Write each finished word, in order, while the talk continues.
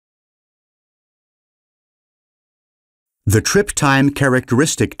The trip time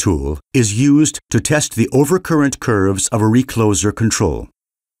characteristic tool is used to test the overcurrent curves of a recloser control.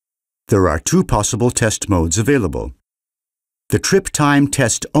 There are two possible test modes available. The trip time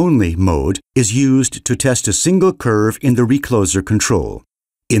test only mode is used to test a single curve in the recloser control.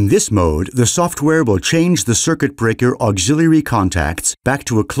 In this mode, the software will change the circuit breaker auxiliary contacts back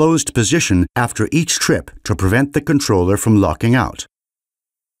to a closed position after each trip to prevent the controller from locking out.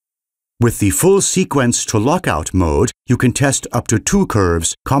 With the full sequence to lockout mode, you can test up to two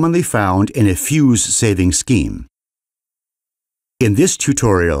curves commonly found in a fuse-saving scheme. In this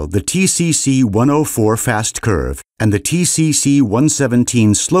tutorial, the TCC104 fast curve and the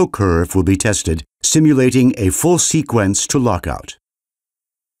TCC117 slow curve will be tested, simulating a full sequence to lockout.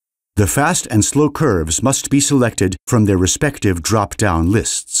 The fast and slow curves must be selected from their respective drop-down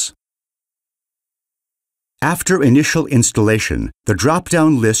lists. After initial installation, the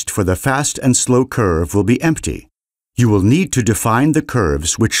drop-down list for the fast and slow curve will be empty. You will need to define the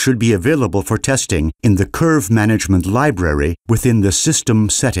curves which should be available for testing in the Curve Management library within the System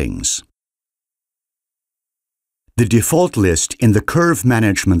settings. The default list in the Curve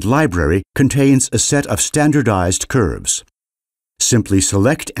Management library contains a set of standardized curves. Simply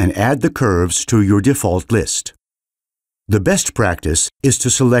select and add the curves to your default list. The best practice is to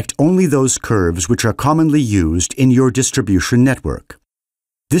select only those curves which are commonly used in your distribution network.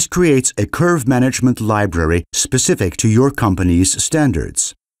 This creates a curve management library specific to your company's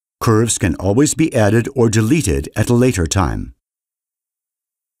standards. Curves can always be added or deleted at a later time.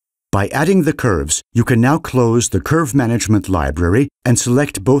 By adding the curves, you can now close the curve management library and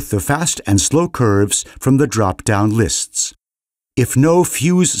select both the fast and slow curves from the drop-down lists. If no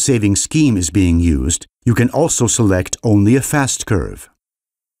fuse-saving scheme is being used, you can also select only a fast curve.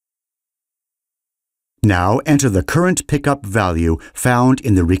 Now enter the current pickup value found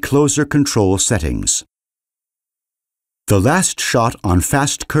in the recloser control settings. The last shot on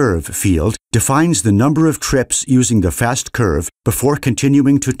fast curve field defines the number of trips using the fast curve before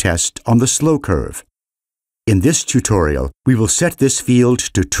continuing to test on the slow curve. In this tutorial, we will set this field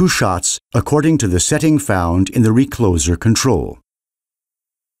to 2 shots according to the setting found in the recloser control.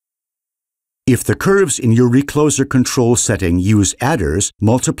 If the curves in your recloser control setting use adders,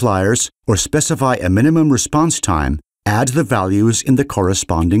 multipliers, or specify a minimum response time, add the values in the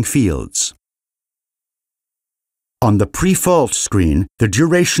corresponding fields. On the pre-fault screen, the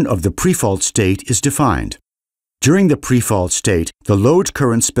duration of the pre-fault state is defined. During the pre-fault state, the load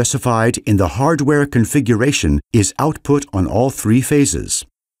current specified in the hardware configuration is output on all 3 phases.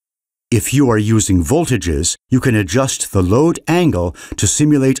 If you are using voltages, you can adjust the load angle to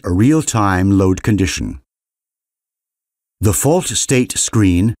simulate a real-time load condition. The fault state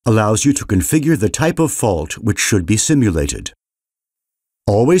screen allows you to configure the type of fault which should be simulated.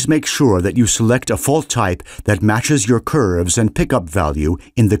 Always make sure that you select a fault type that matches your curves and pickup value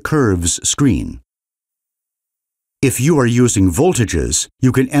in the curves screen. If you are using voltages,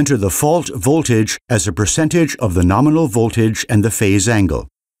 you can enter the fault voltage as a percentage of the nominal voltage and the phase angle.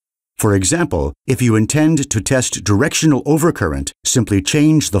 For example, if you intend to test directional overcurrent, simply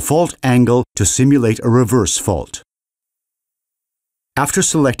change the fault angle to simulate a reverse fault. After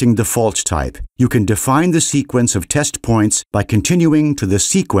selecting the fault type, you can define the sequence of test points by continuing to the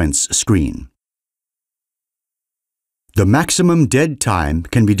Sequence screen. The maximum dead time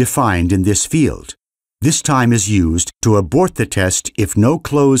can be defined in this field. This time is used to abort the test if no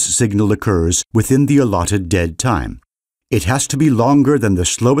close signal occurs within the allotted dead time. It has to be longer than the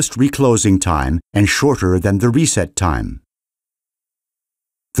slowest reclosing time and shorter than the reset time.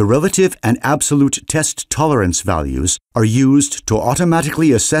 The relative and absolute test tolerance values are used to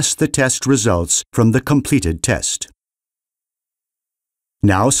automatically assess the test results from the completed test.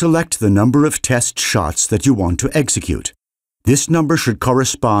 Now select the number of test shots that you want to execute. This number should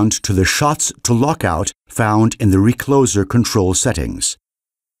correspond to the shots to lockout found in the recloser control settings.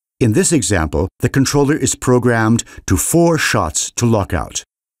 In this example, the controller is programmed to 4 shots to lockout.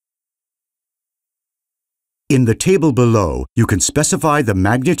 In the table below, you can specify the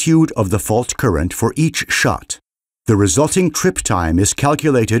magnitude of the fault current for each shot. The resulting trip time is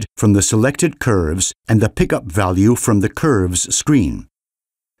calculated from the selected curves and the pickup value from the curves screen.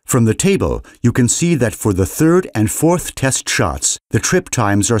 From the table, you can see that for the 3rd and 4th test shots, the trip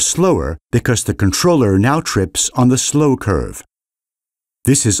times are slower because the controller now trips on the slow curve.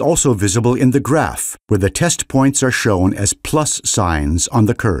 This is also visible in the graph, where the test points are shown as plus signs on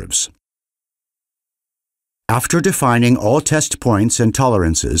the curves. After defining all test points and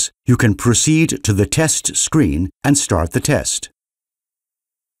tolerances, you can proceed to the test screen and start the test.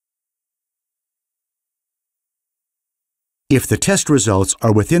 If the test results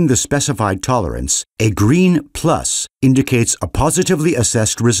are within the specified tolerance, a green plus indicates a positively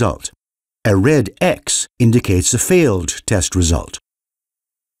assessed result. A red X indicates a failed test result.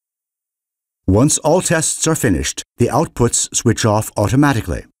 Once all tests are finished, the outputs switch off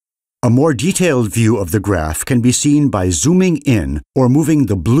automatically. A more detailed view of the graph can be seen by zooming in or moving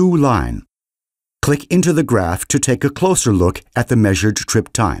the blue line. Click into the graph to take a closer look at the measured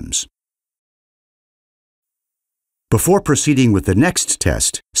trip times. Before proceeding with the next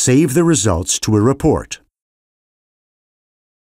test, save the results to a report.